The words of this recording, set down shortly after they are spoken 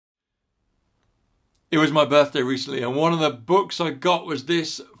It was my birthday recently, and one of the books I got was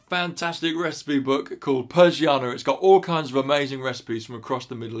this fantastic recipe book called Persian. It's got all kinds of amazing recipes from across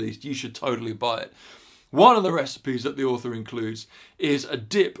the Middle East. You should totally buy it. One of the recipes that the author includes is a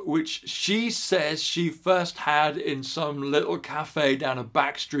dip which she says she first had in some little cafe down a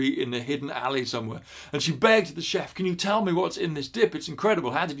back street in a hidden alley somewhere. And she begged the chef, "Can you tell me what's in this dip? It's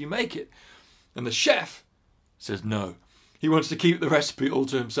incredible. How did you make it?" And the chef says no. He wants to keep the recipe all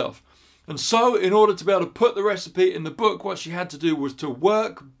to himself. And so, in order to be able to put the recipe in the book, what she had to do was to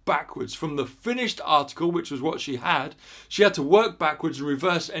work backwards from the finished article, which was what she had. She had to work backwards and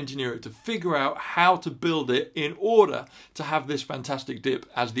reverse engineer it to figure out how to build it in order to have this fantastic dip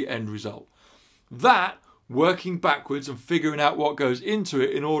as the end result. That, working backwards and figuring out what goes into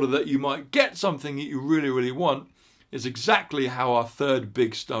it in order that you might get something that you really, really want, is exactly how our third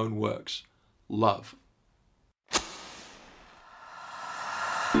big stone works. Love.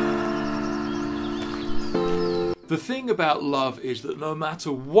 The thing about love is that no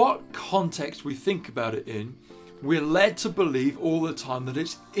matter what context we think about it in, we're led to believe all the time that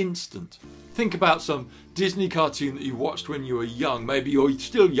it's instant. Think about some Disney cartoon that you watched when you were young. Maybe you're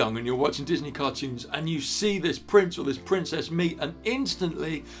still young and you're watching Disney cartoons and you see this prince or this princess meet, and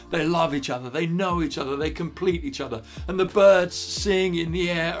instantly they love each other, they know each other, they complete each other. And the birds sing in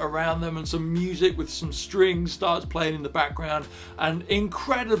the air around them and some music with some strings starts playing in the background, and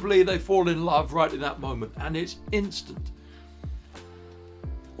incredibly they fall in love right in that moment, and it's instant.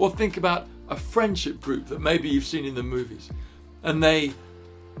 Or think about a friendship group that maybe you've seen in the movies, and they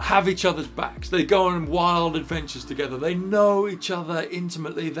have each other's backs. They go on wild adventures together. They know each other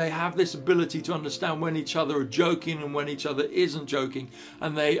intimately. They have this ability to understand when each other are joking and when each other isn't joking.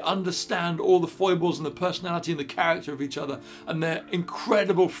 And they understand all the foibles and the personality and the character of each other. And they're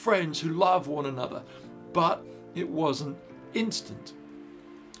incredible friends who love one another. But it wasn't instant.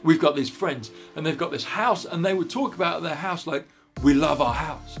 We've got these friends and they've got this house, and they would talk about their house like, "We love our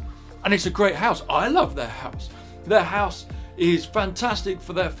house." And it's a great house. I love their house. Their house is fantastic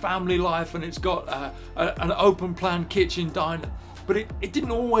for their family life, and it's got an open plan kitchen diner. But it didn't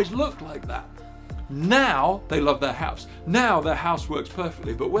always look like that. Now they love their house. Now their house works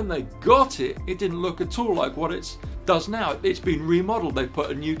perfectly. But when they got it, it didn't look at all like what it does now. It's been remodeled. They've put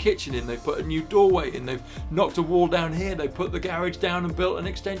a new kitchen in. They've put a new doorway in. They've knocked a wall down here. They put the garage down and built an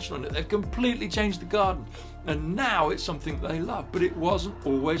extension on it. They've completely changed the garden. And now it's something they love. But it wasn't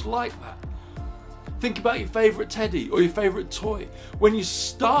always like that. Think about your favourite teddy or your favourite toy. When you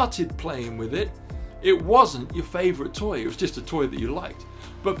started playing with it, it wasn't your favourite toy. It was just a toy that you liked.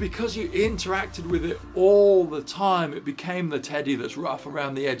 But because you interacted with it all the time, it became the teddy that's rough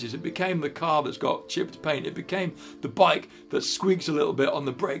around the edges. It became the car that's got chipped paint. It became the bike that squeaks a little bit on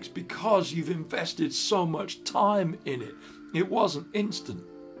the brakes because you've invested so much time in it. It wasn't instant.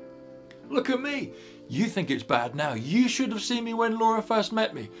 Look at me. You think it's bad now. You should have seen me when Laura first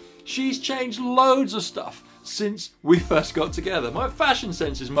met me. She's changed loads of stuff since we first got together. My fashion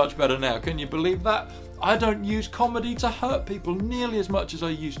sense is much better now. Can you believe that? I don't use comedy to hurt people nearly as much as I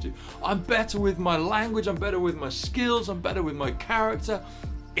used to. I'm better with my language. I'm better with my skills. I'm better with my character.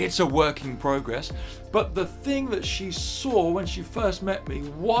 It's a work in progress. But the thing that she saw when she first met me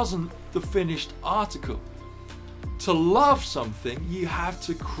wasn't the finished article. To love something, you have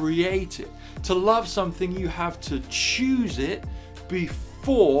to create it. To love something, you have to choose it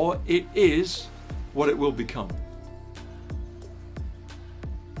before it is what it will become.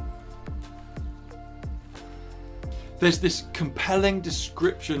 There's this compelling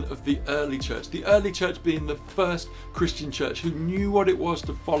description of the early church being the first Christian church who knew what it was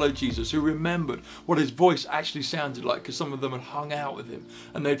to follow Jesus, who remembered what his voice actually sounded like because some of them had hung out with him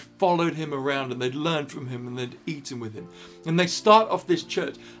and they'd followed him around and they'd learned from him and they'd eaten with him. And they start off this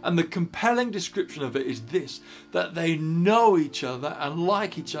church, and the compelling description of it is this, that they know each other and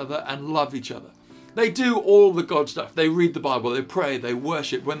like each other and love each other. They do all the God stuff. They read the Bible, they pray, they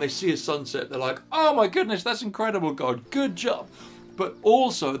worship. When they see a sunset, they're like, "Oh my goodness, that's incredible, God, good job." But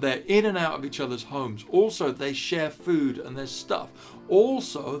also they're in and out of each other's homes. Also they share food and their stuff.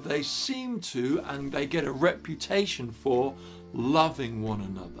 Also they seem to, and they get a reputation for, loving one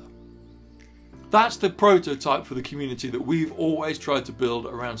another. That's the prototype for the community that we've always tried to build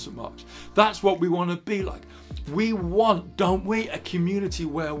around St. Mark's. That's what we want to be like. We want, don't we, a community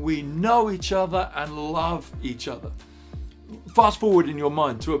where we know each other and love each other. Fast forward in your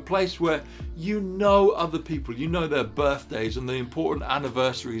mind to a place where you know other people, you know their birthdays and the important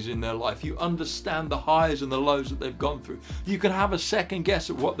anniversaries in their life. You understand the highs and the lows that they've gone through. You can have a second guess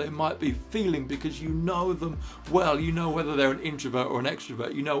at what they might be feeling because you know them well. You know whether they're an introvert or an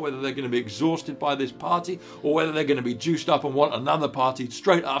extrovert. You know whether they're going to be exhausted by this party or whether they're going to be juiced up and want another party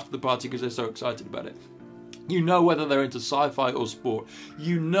straight after the party because they're so excited about it. You know whether they're into sci-fi or sport.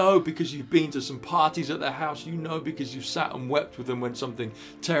 You know because you've been to some parties at their house. You know because you've sat and wept with them when something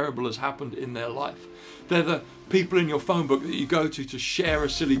terrible has happened in their life. They're the people in your phone book that you go to share a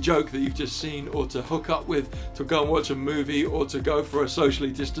silly joke that you've just seen, or to hook up with, to go and watch a movie, or to go for a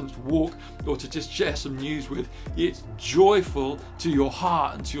socially distanced walk, or to just share some news with. It's joyful to your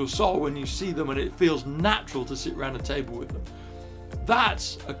heart and to your soul when you see them, and it feels natural to sit around a table with them.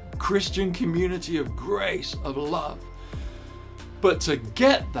 That's a Christian community of grace, of love. But to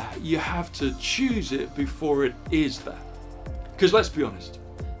get that, you have to choose it before it is that. Because let's be honest,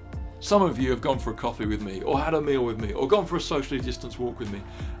 some of you have gone for a coffee with me, or had a meal with me, or gone for a socially distanced walk with me,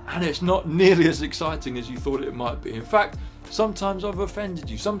 and it's not nearly as exciting as you thought it might be. In fact, sometimes I've offended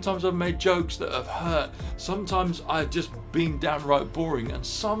you, sometimes I've made jokes that have hurt, sometimes I've just been downright boring, and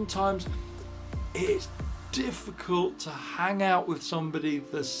sometimes it's difficult to hang out with somebody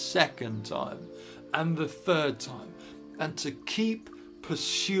the second time and the third time and to keep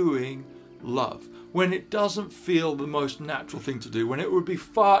pursuing love when it doesn't feel the most natural thing to do, when it would be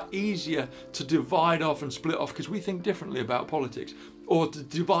far easier to divide off and split off because we think differently about politics, or to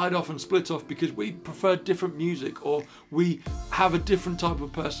divide off and split off because we prefer different music or we have a different type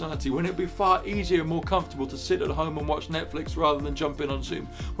of personality, when it'd be far easier and more comfortable to sit at home and watch Netflix rather than jump in on Zoom,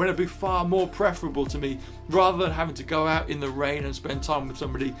 when it'd be far more preferable to me, rather than having to go out in the rain and spend time with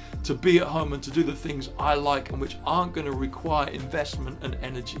somebody, to be at home and to do the things I like and which aren't going to require investment and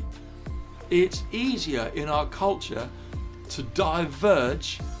energy. It's easier in our culture to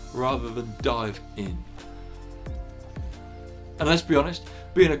diverge rather than dive in. And let's be honest,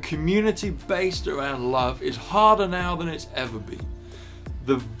 being a community based around love is harder now than it's ever been.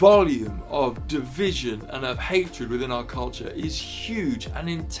 The volume of division and of hatred within our culture is huge and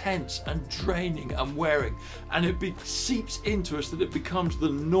intense and draining and wearing, and it seeps into us that it becomes the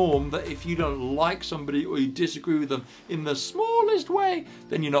norm that if you don't like somebody or you disagree with them in the smallest way,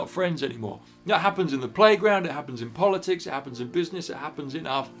 then you're not friends anymore. That happens in the playground, it happens in politics, it happens in business, it happens in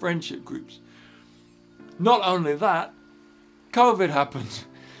our friendship groups. Not only that, COVID happened,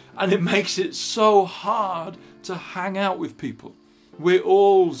 and it makes it so hard to hang out with people. We're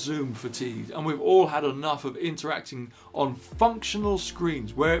all Zoom fatigued, and we've all had enough of interacting on functional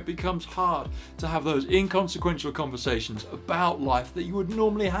screens where it becomes hard to have those inconsequential conversations about life that you would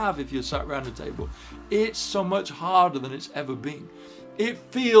normally have if you sat around a table. It's so much harder than it's ever been. It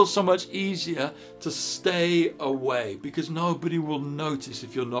feels so much easier to stay away because nobody will notice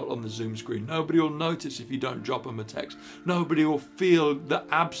if you're not on the Zoom screen. Nobody will notice if you don't drop them a text. Nobody will feel the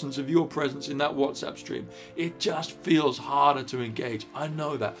absence of your presence in that WhatsApp stream. It just feels harder to engage. I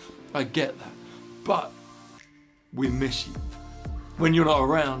know that. I get that. But we miss you. When you're not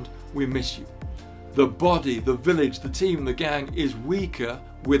around, we miss you. The body, the village, the team, the gang is weaker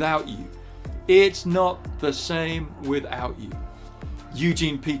without you. It's not the same without you.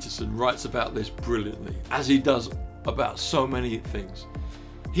 Eugene Peterson writes about this brilliantly, as he does about so many things.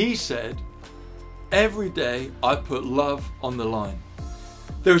 He said, "Every day I put love on the line.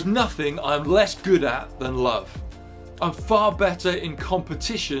 There is nothing I'm less good at than love. I'm far better in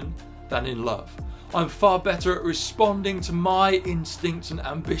competition than in love. I'm far better at responding to my instincts and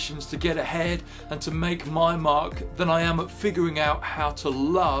ambitions to get ahead and to make my mark than I am at figuring out how to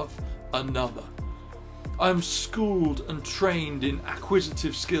love another. I'm schooled and trained in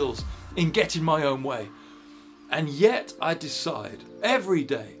acquisitive skills, in getting my own way. And yet I decide every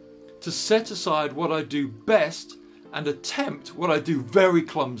day to set aside what I do best and attempt what I do very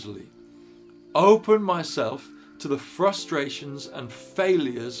clumsily. Open myself to the frustrations and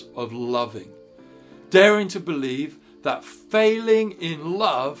failures of loving, daring to believe that failing in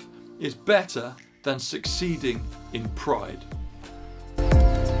love is better than succeeding in pride."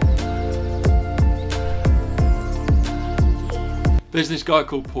 There's this guy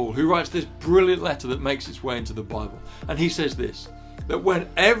called Paul who writes this brilliant letter that makes its way into the Bible. And he says this, that when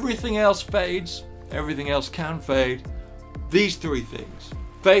everything else fades, everything else can fade, these three things,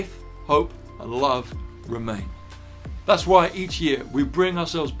 faith, hope, and love, remain. That's why each year we bring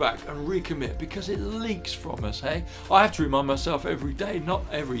ourselves back and recommit, because it leaks from us, hey? I have to remind myself every day, not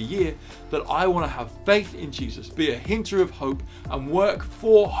every year, that I want to have faith in Jesus, be a hinter of hope, and work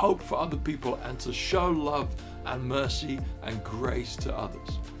for hope for other people, and to show love and mercy and grace to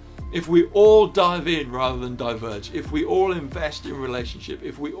others. if we all dive in rather than diverge, if we all invest in relationship,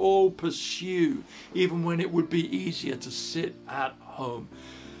 if we all pursue, even when it would be easier to sit at home,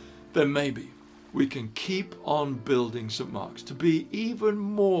 then maybe we can keep on building St. Mark's to be even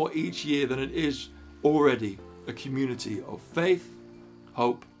more each year than it is already, a community of faith,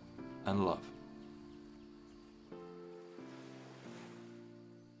 hope, and love.